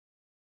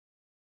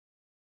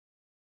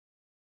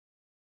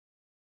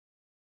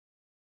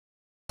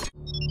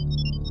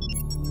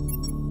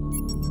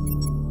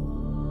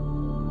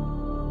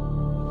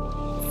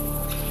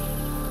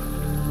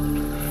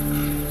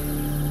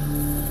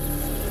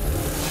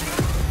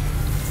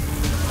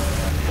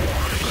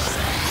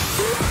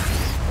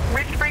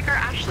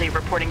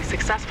reporting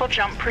successful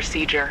jump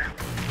procedure.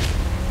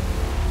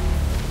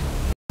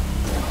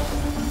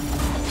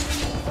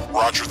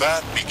 Roger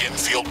that. Begin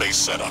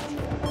field-based setup.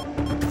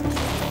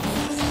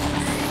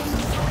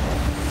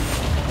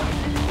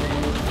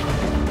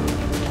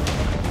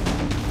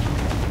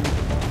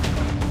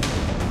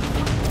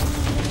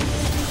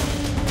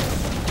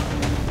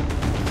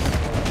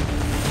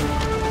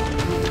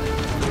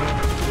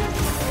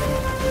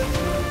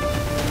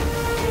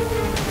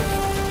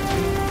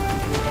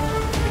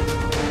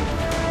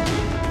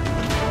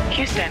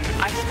 Houston,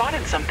 I've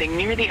spotted something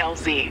near the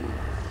LZ.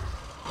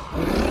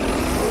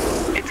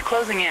 It's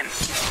closing in.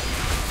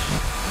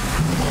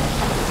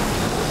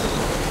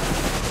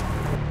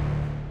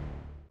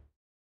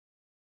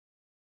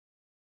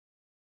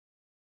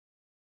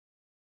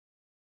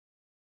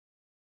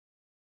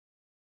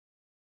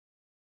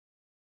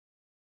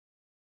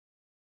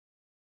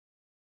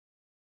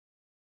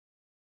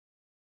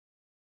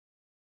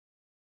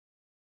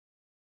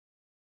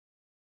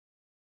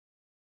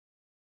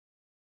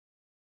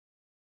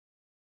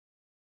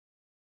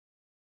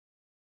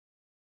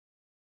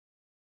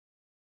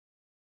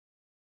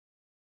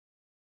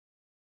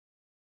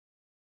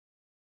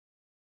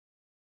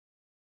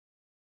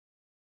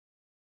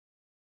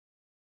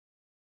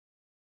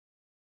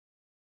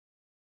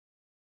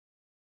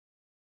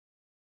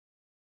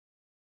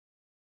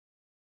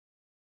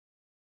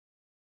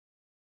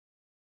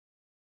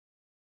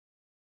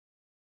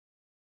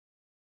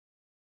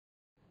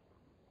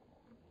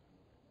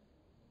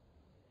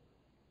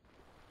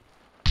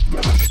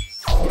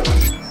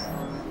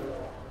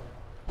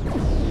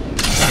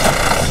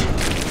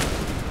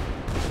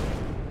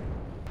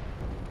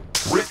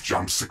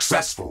 Jump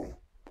successful.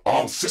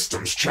 All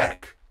systems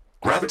check.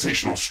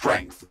 Gravitational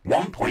strength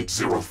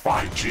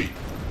 1.05 G.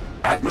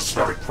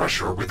 Atmospheric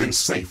pressure within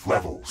safe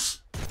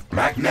levels.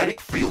 Magnetic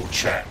field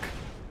check.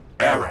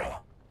 Error.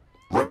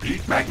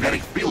 Repeat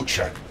magnetic field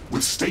check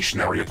with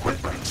stationary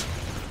equipment.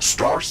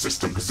 Star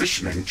system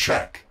positioning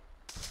check.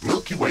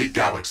 Milky Way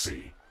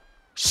galaxy.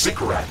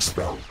 Sycorax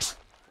belt.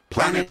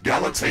 Planet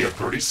Galatea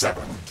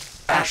 37.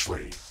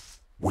 Ashley.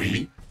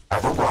 We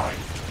have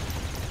arrived.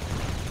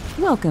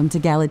 Welcome to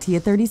Galatea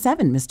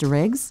 37, Mr.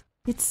 Riggs.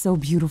 It's so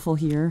beautiful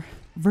here.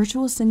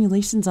 Virtual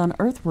simulations on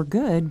Earth were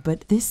good,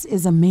 but this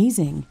is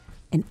amazing.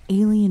 An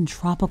alien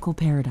tropical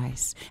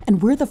paradise,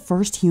 and we're the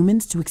first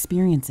humans to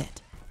experience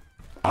it.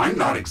 I'm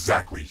not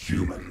exactly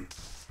human.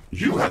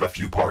 You have a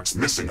few parts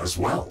missing as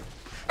well,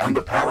 and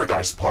the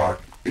paradise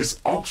part is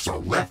also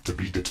left to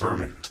be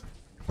determined.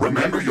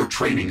 Remember your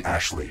training,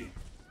 Ashley.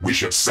 We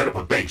should set up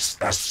a base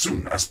as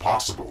soon as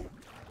possible.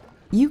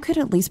 You could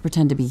at least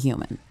pretend to be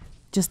human.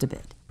 Just a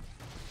bit.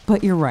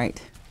 But you're right.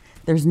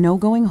 There's no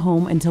going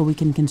home until we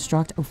can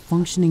construct a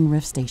functioning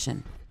Rift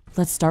station.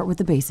 Let's start with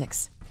the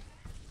basics.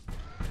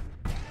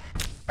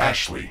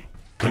 Ashley,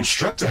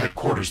 construct a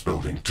headquarters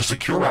building to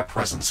secure our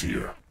presence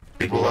here.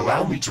 It will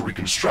allow me to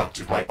reconstruct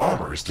if my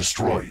armor is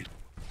destroyed.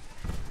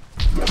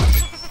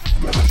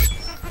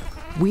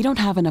 We don't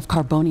have enough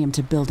carbonium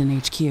to build an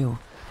HQ.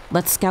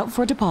 Let's scout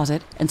for a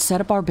deposit and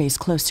set up our base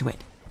close to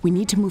it. We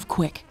need to move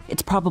quick.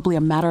 It's probably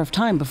a matter of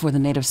time before the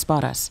natives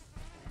spot us.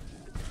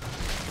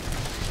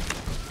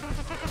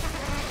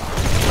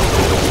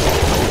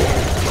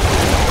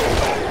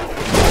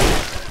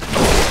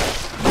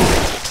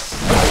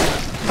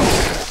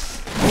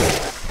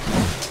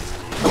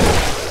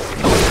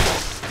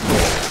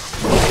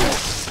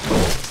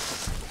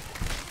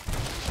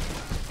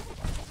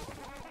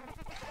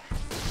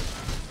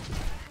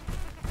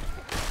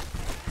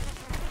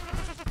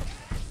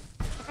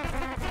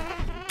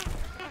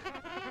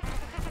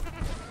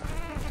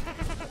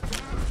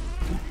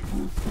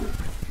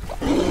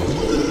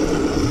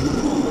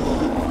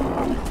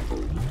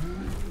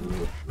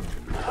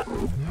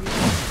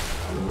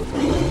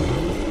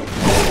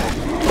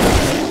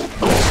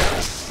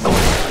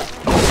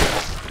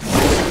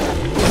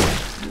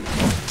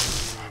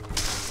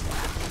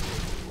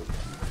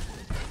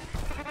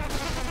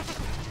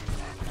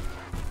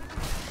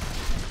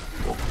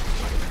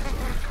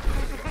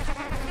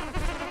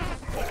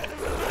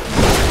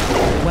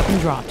 Weapon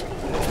dropped.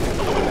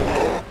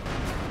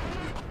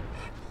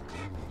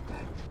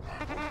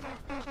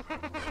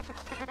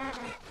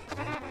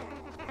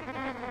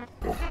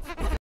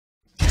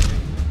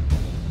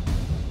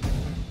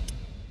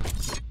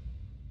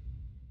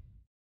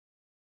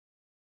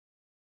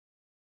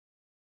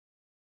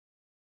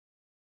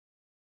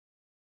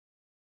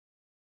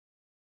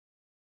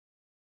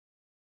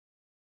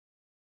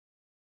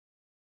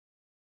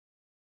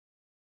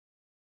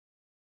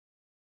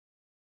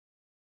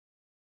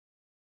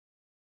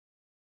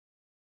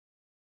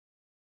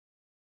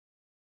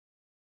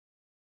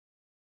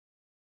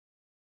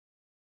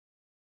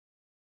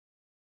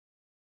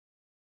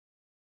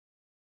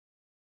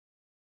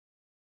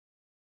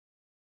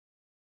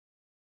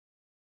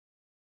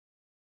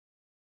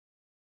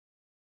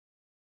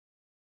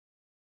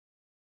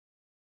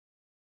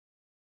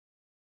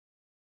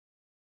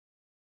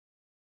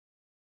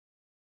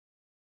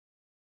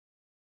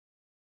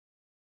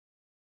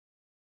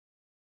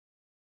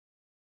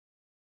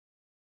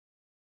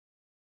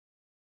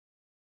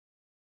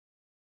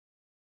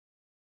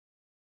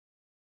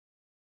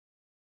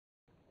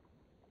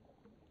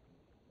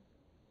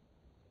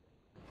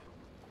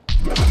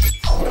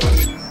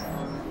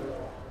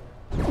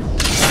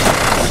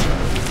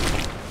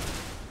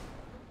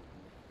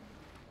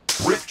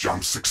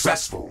 Systems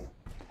successful.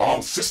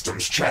 All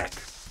systems check.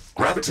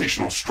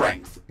 Gravitational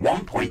strength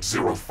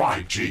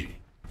 1.05 G.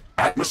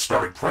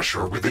 Atmospheric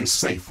pressure within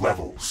safe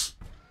levels.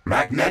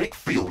 Magnetic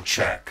field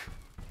check.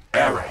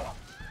 Error.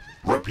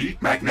 Repeat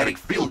magnetic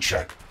field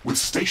check with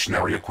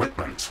stationary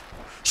equipment.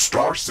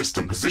 Star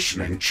system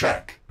positioning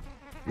check.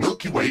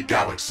 Milky Way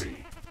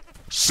galaxy.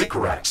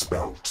 Sycorax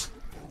belt.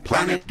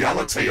 Planet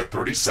Galatea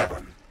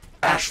 37.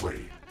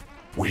 Ashley.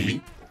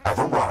 We have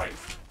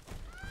arrived.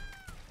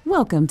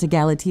 Welcome to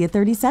Galatea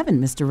 37,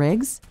 Mr.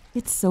 Riggs.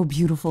 It's so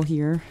beautiful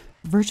here.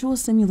 Virtual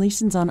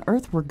simulations on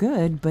Earth were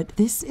good, but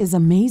this is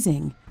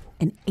amazing.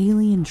 An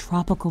alien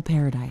tropical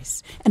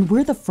paradise, and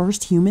we're the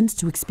first humans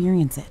to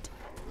experience it.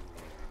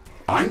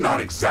 I'm not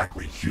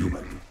exactly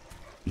human.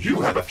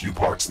 You have a few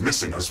parts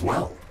missing as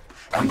well,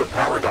 and the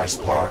paradise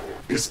part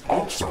is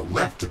also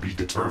left to be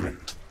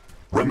determined.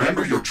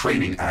 Remember your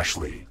training,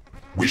 Ashley.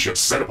 We should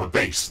set up a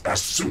base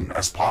as soon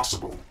as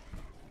possible.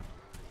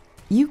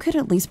 You could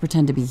at least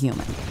pretend to be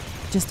human.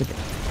 Just a bit.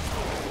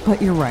 But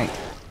you're right.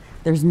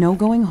 There's no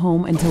going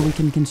home until we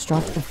can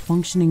construct a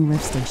functioning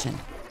rift station.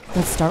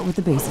 Let's start with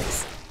the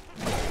basics.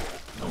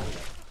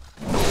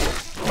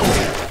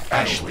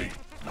 Ashley,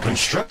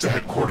 construct a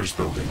headquarters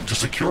building to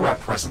secure our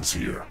presence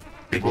here.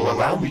 It will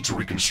allow me to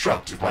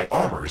reconstruct if my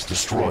armor is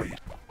destroyed.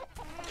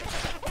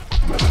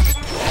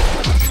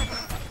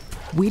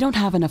 We don't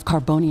have enough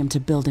carbonium to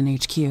build an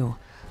HQ.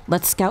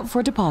 Let's scout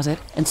for a deposit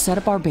and set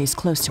up our base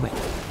close to it.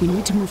 We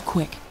need to move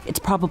quick. It's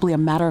probably a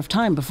matter of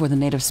time before the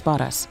natives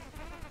spot us.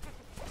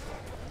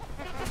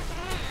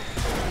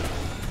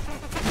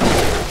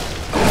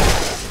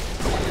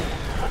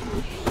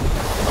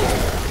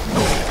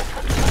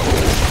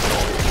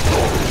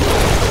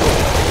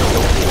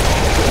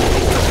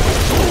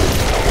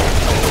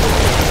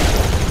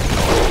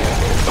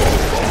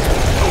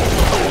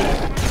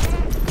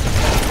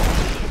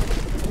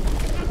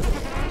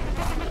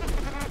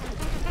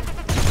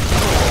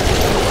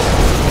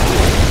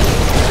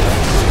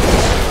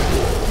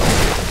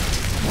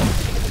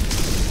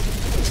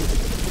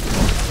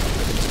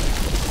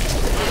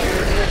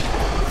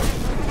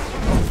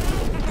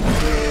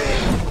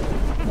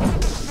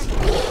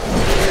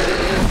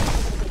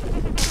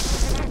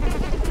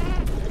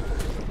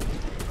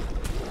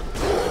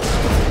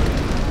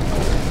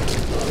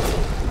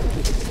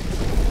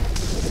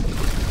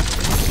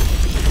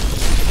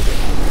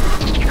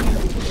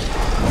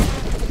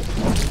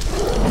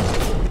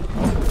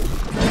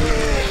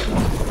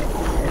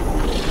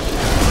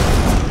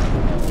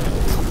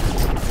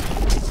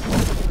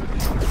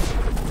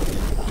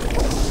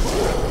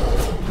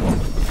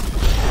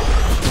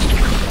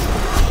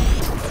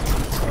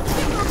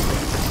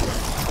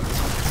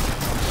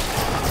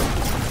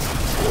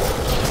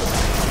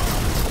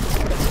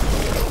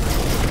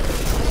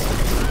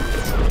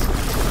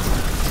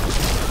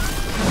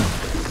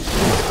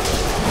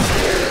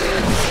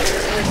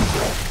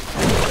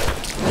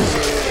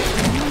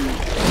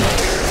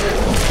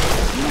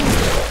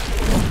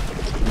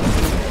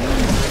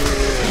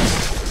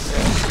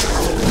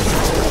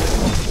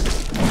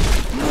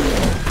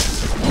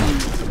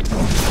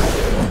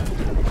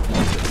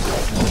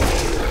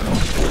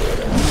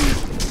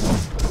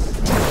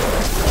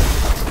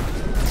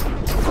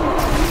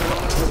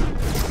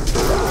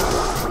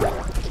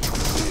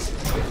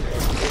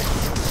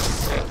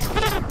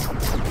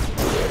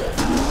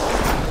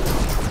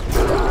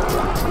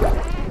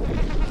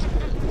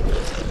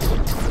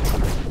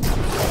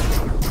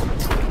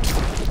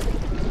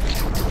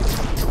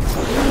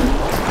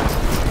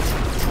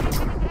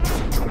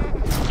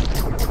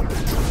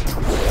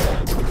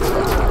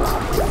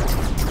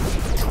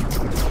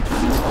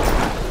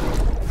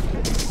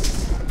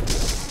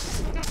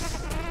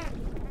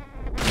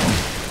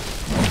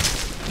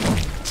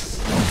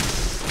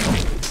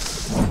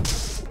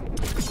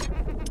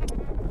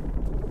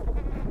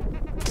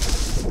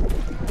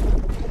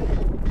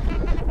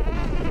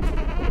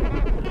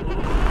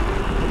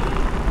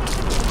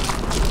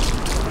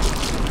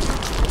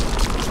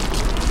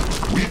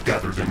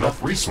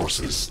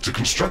 Resources to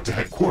construct a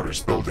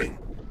headquarters building.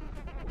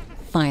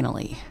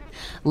 Finally.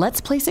 Let's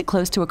place it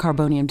close to a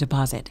carbonium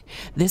deposit.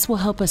 This will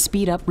help us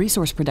speed up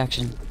resource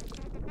production.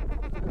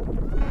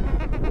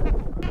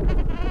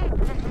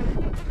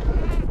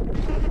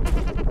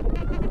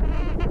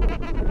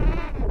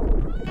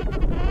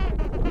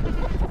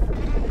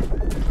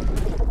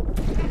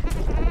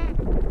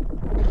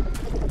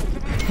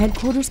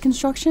 Headquarters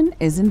construction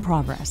is in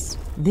progress.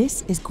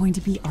 This is going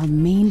to be our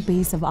main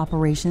base of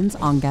operations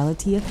on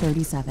Galatea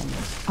 37,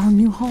 our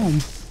new home.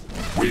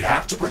 We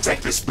have to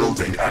protect this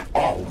building at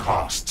all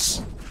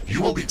costs.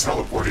 You will be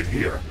teleported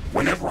here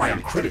whenever I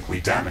am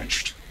critically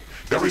damaged.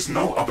 There is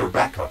no other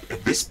backup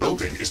if this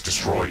building is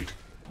destroyed.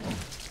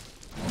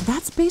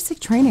 That's basic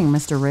training,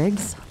 Mr.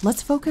 Riggs.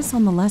 Let's focus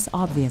on the less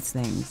obvious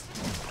things.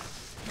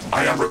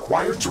 I am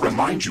required to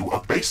remind you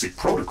of basic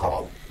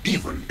protocol,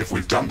 even if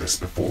we've done this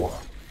before.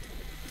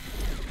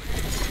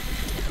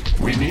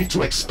 We need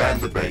to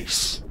expand the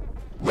base.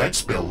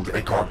 Let's build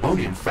a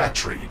carbonium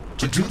factory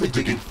to do the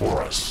digging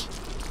for us.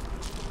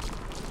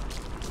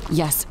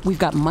 Yes, we've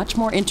got much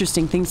more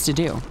interesting things to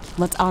do.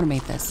 Let's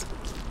automate this.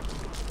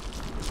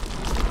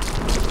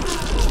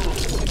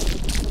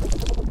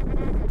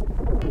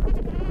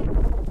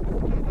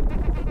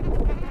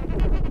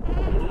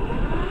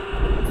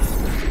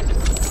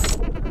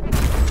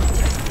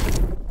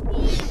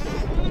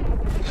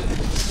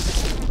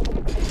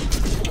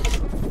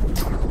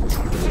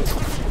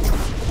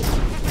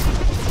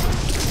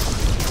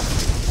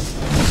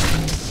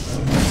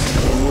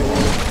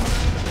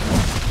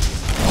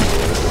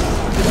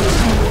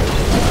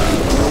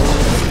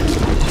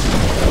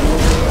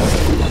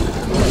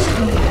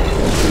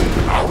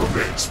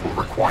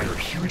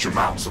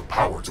 Amounts of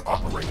power to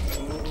operate.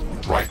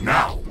 Right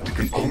now, we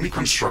can only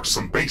construct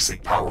some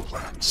basic power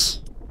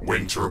plants,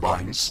 wind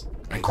turbines,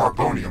 and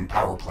carbonium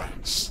power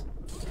plants.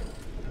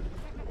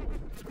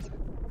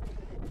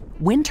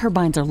 Wind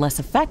turbines are less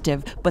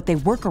effective, but they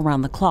work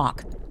around the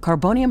clock.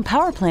 Carbonium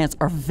power plants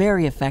are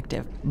very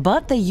effective,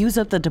 but they use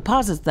up the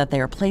deposits that they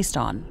are placed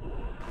on.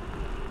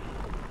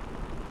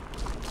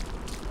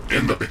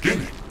 In the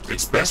beginning,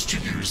 it's best to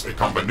use a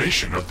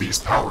combination of these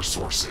power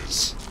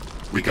sources.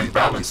 We can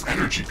balance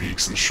energy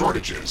peaks and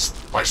shortages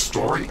by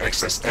storing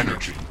excess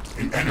energy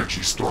in energy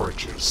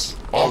storages.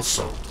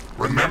 Also,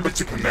 remember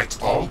to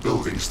connect all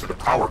buildings to the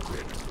power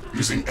grid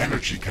using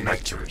energy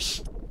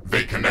connectors.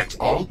 They connect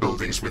all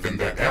buildings within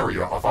their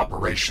area of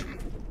operation,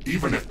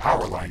 even if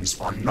power lines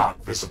are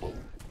not visible.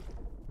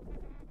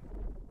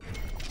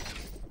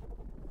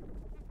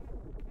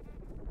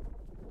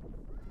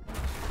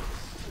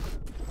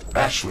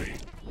 Ashley,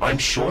 I'm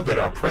sure that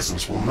our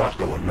presence will not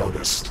go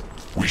unnoticed.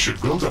 We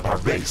should build up our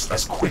base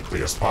as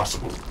quickly as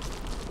possible.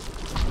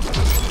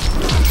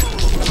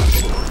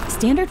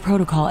 Standard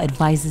protocol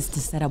advises to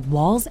set up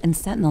walls and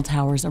sentinel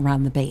towers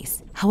around the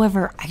base.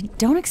 However, I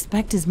don't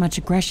expect as much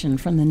aggression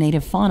from the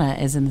native fauna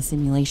as in the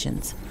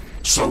simulations.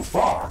 So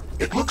far,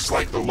 it looks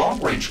like the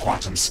long-range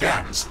quantum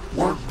scans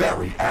were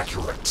very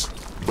accurate.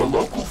 The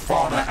local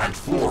fauna and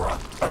flora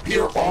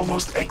appear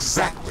almost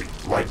exactly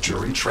like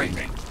during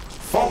training.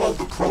 Follow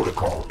the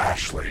protocol,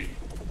 Ashley.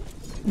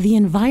 The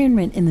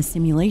environment in the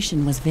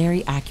simulation was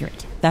very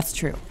accurate, that's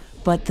true,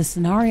 but the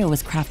scenario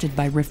was crafted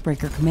by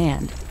Riftbreaker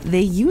Command.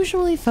 They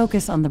usually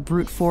focus on the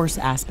brute force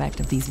aspect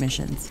of these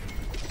missions.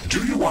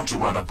 Do you want to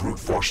run a brute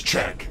force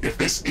check if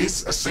this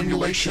is a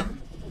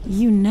simulation?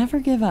 You never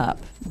give up,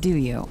 do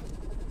you?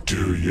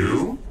 Do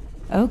you?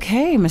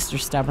 Okay, Mr.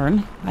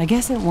 Stubborn. I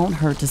guess it won't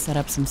hurt to set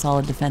up some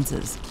solid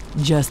defenses,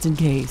 just in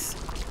case.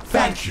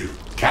 Thank you,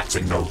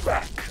 Captain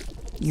Novak.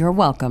 You're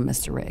welcome,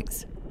 Mr.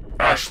 Riggs.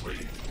 Ashley,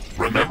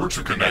 remember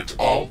to connect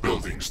all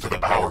buildings to the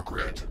power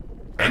grid.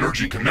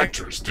 Energy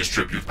connectors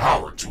distribute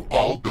power to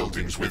all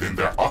buildings within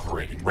their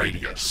operating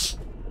radius.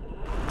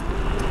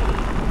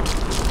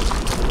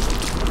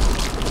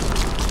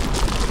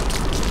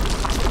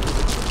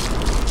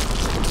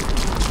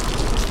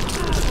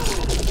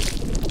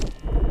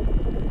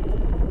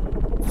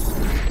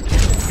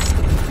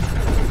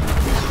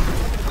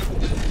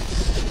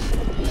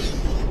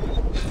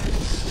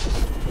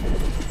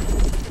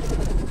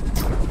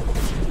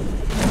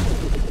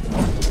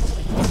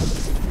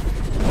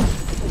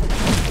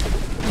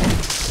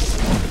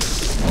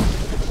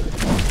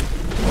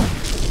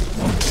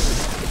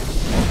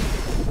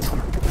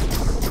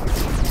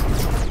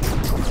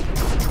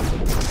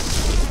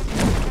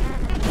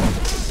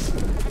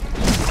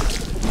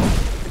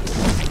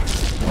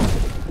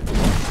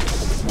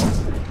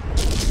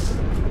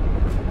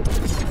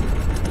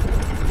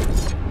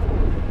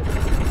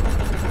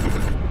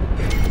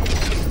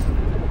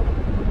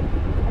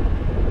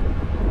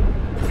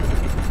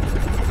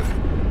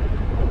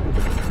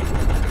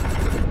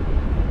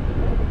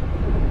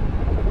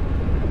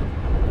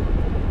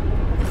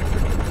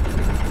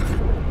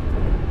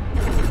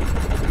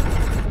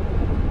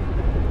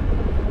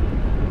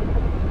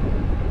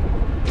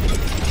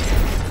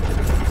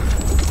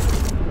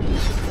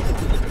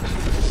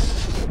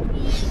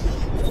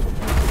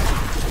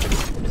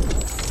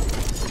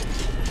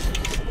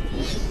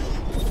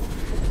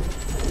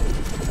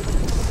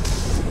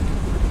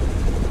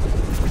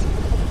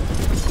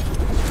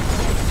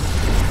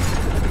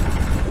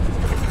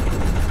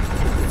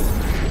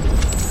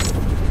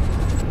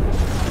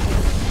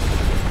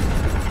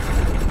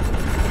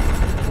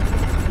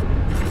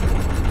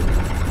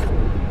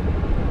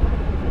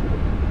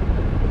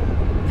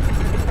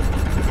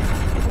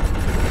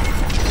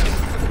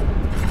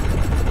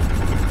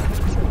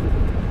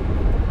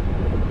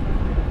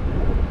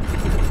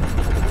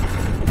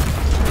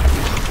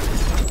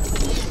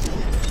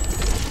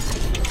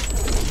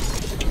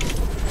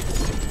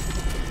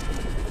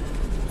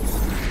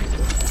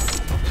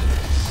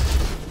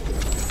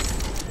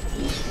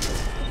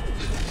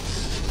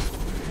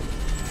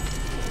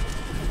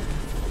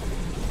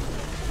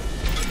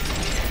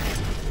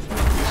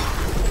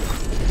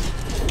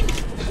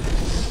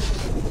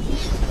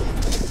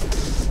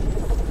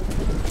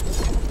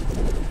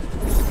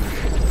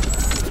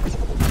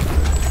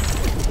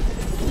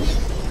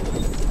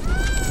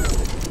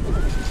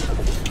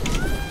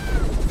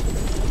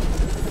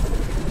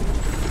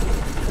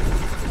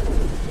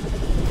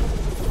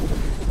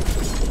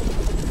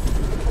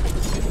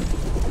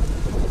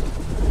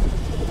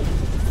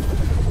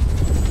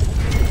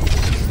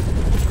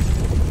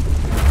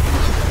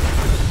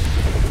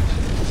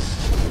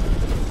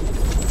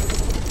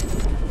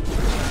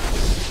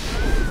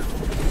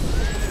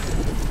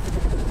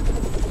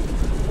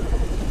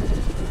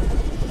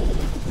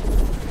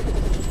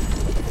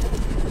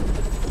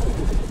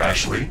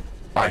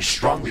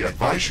 strongly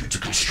advise you to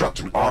construct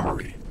an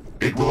armory.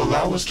 It will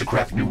allow us to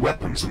craft new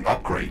weapons and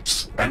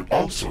upgrades, and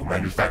also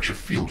manufacture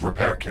field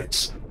repair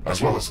kits,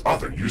 as well as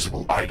other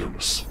usable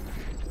items.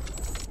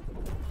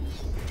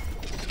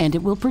 And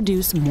it will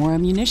produce more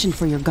ammunition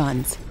for your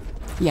guns.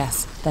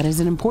 Yes, that is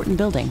an important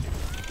building.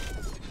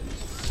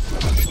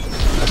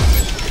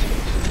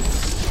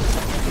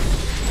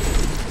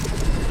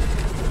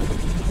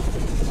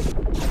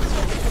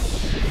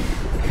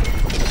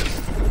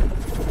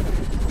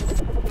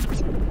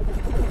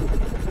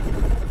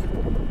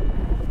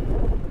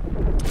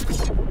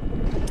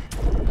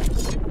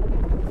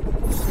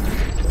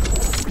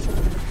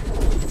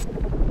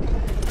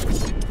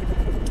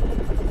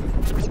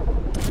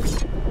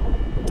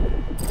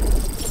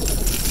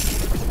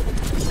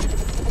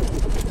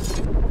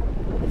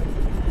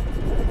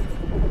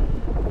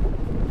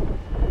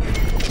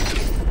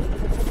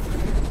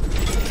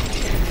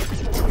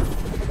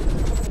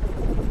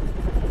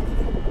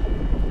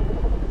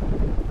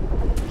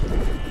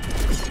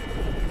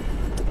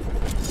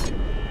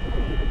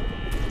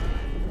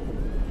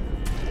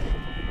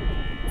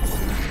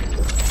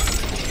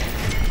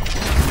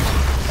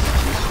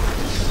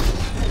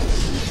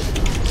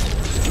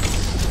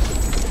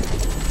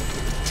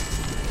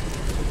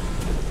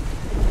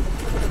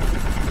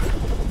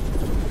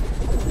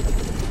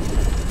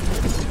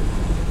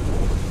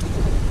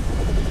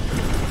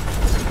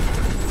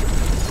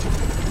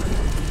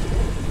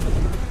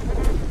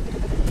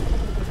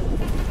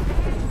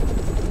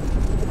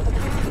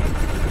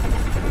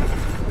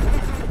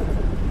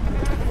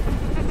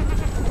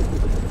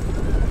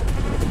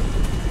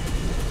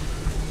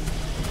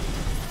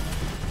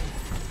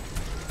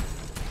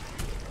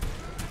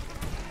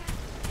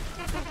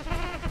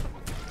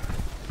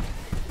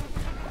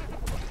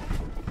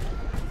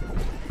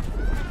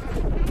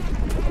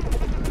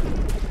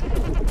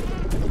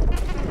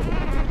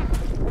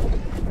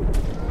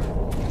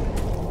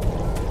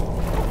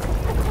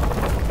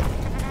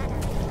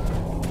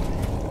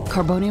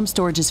 Carbonium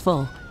storage is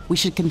full. We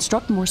should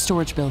construct more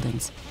storage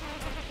buildings.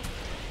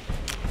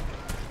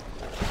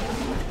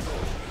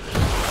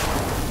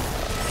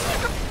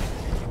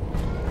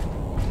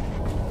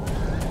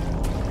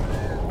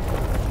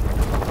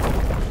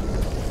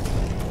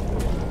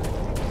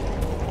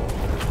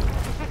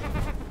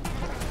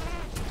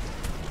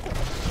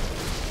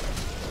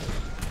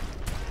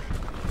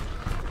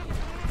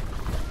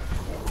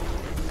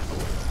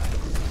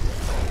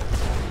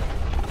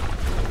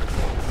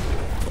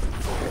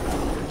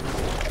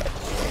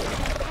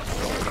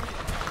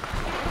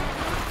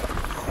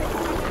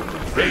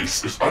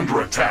 Base is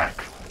under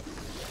attack.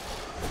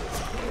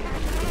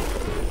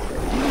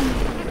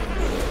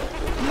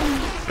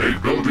 A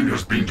building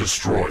has been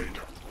destroyed.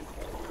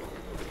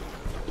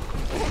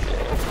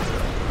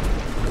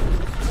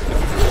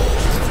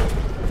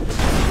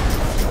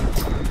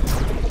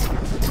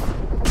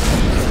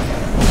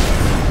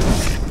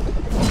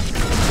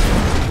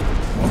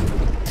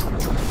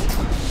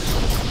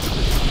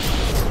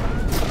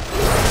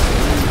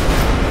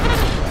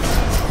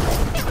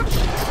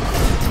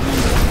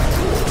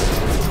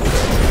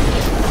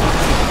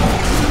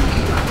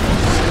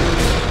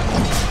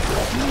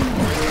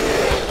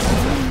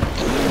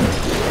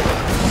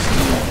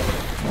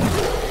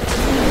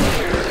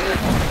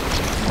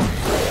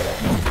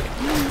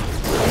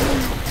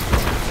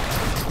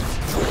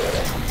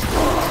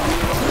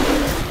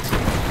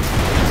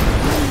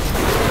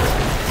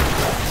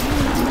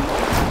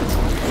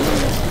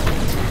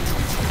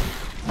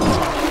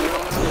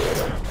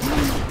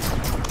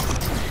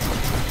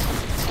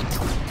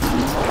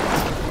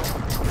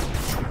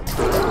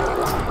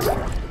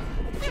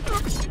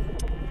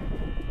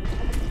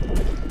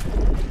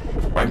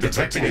 I'm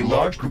detecting a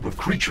large group of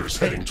creatures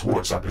heading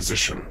towards our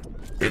position.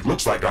 It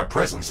looks like our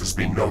presence is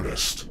being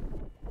noticed.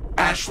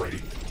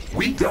 Ashley,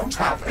 we don't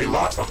have a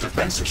lot of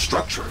defensive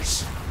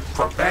structures.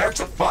 Prepare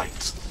to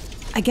fight.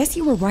 I guess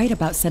you were right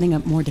about setting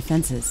up more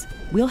defenses.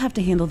 We'll have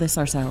to handle this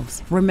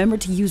ourselves. Remember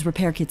to use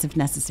repair kits if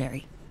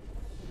necessary.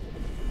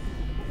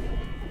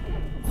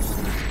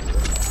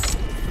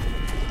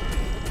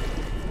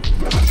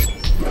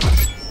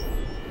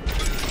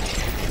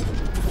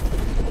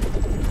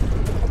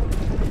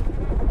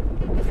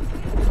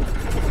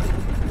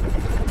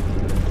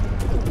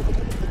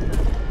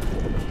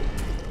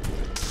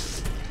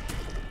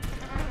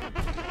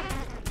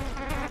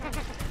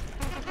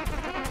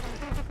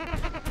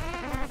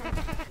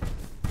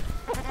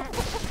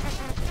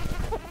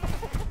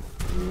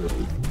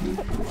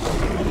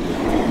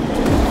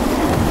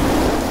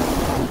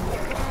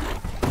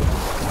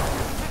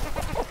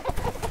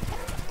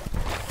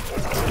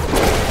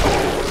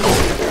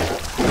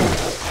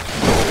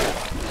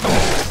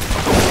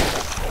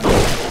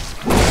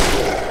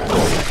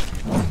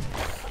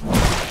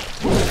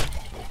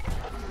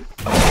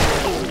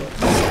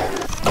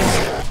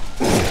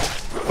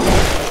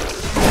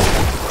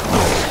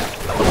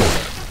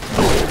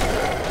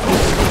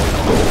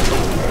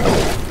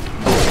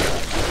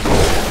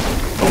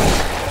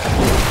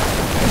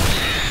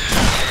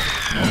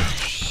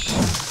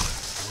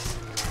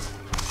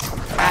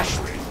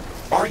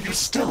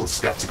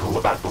 skeptical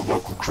about the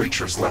local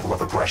creature's level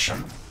of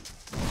aggression?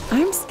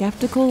 I'm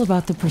skeptical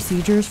about the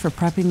procedures for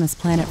prepping this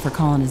planet for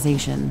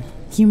colonization.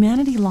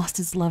 Humanity lost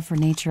its love for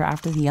nature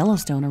after the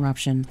Yellowstone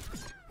eruption.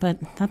 But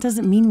that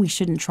doesn't mean we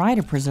shouldn't try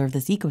to preserve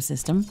this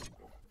ecosystem.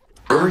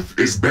 Earth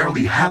is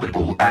barely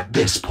habitable at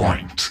this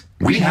point.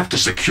 We have to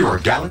secure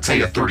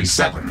Galatea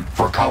 37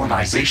 for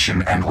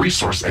colonization and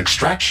resource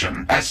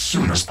extraction as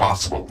soon as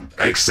possible.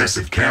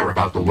 Excessive care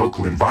about the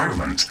local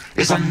environment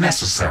is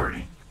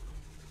unnecessary.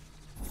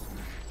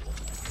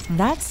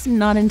 That's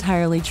not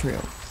entirely true.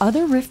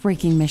 Other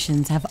rift-breaking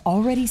missions have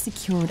already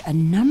secured a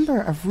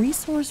number of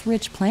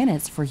resource-rich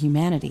planets for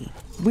humanity.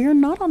 We're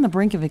not on the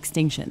brink of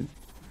extinction.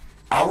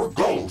 Our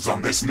goals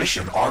on this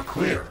mission are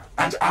clear,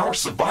 and our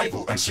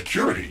survival and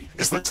security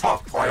is the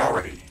top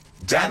priority.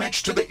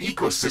 Damage to the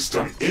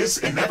ecosystem is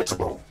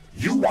inevitable.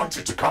 You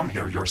wanted to come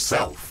here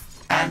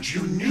yourself, and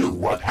you knew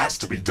what has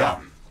to be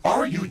done.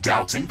 Are you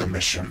doubting the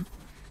mission?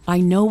 I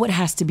know what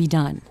has to be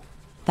done.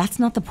 That's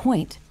not the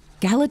point.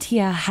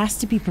 Galatea has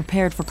to be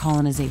prepared for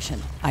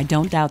colonization. I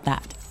don't doubt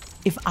that.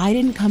 If I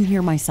didn't come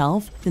here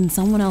myself, then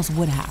someone else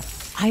would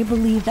have. I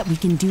believe that we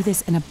can do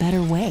this in a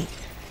better way.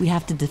 We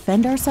have to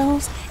defend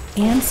ourselves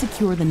and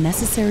secure the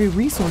necessary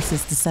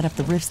resources to set up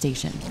the Rift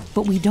Station.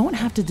 But we don't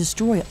have to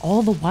destroy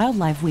all the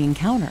wildlife we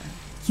encounter.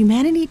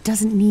 Humanity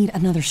doesn't need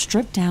another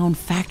stripped-down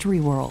factory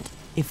world.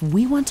 If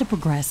we want to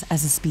progress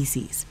as a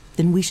species,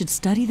 then we should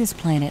study this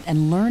planet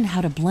and learn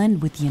how to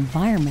blend with the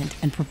environment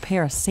and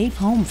prepare a safe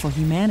home for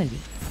humanity.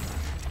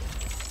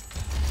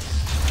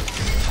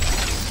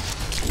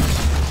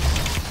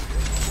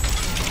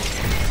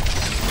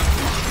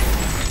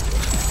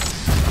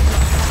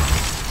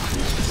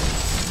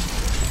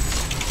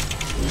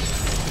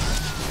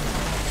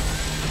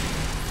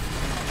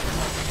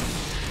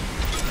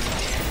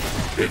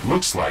 It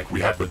looks like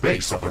we have the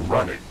base up and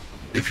running.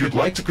 If you'd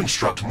like to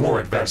construct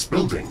more advanced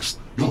buildings,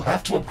 you'll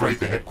have to upgrade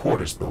the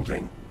headquarters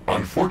building.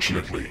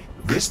 Unfortunately,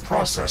 this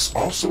process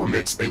also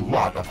emits a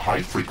lot of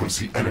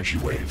high-frequency energy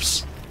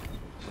waves.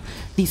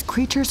 These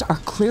creatures are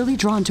clearly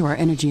drawn to our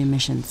energy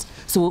emissions,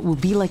 so it will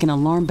be like an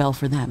alarm bell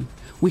for them.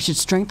 We should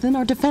strengthen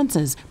our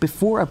defenses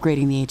before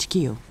upgrading the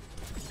HQ.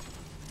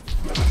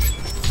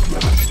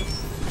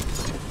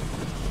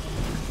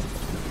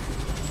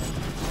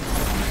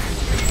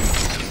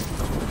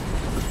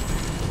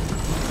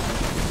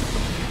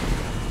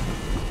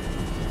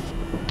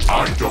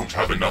 I don't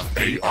have enough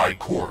AI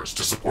cores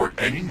to support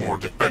any more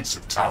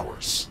defensive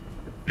towers.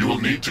 You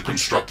will need to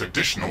construct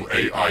additional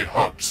AI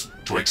hubs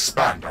to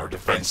expand our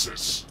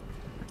defenses.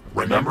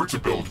 Remember to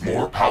build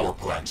more power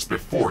plants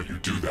before you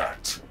do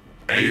that.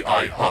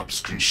 AI hubs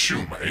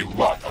consume a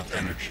lot of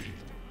energy.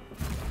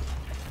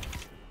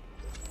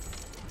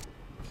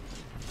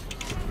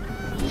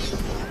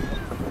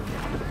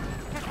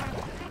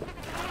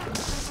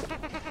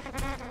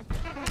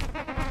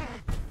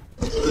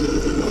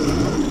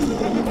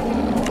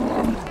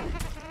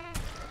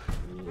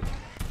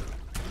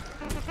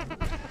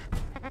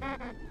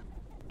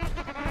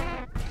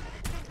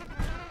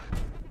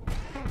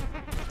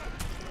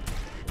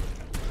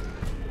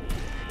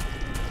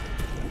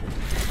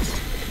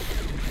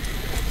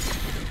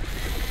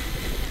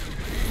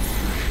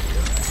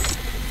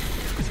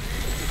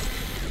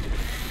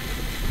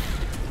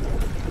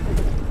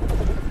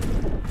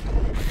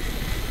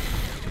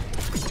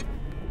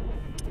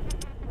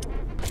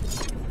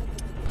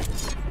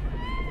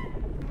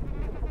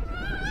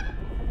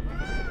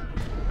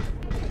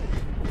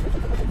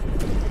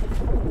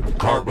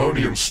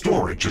 Carbonium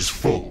storage is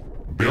full.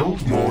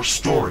 Build more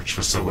storage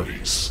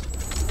facilities.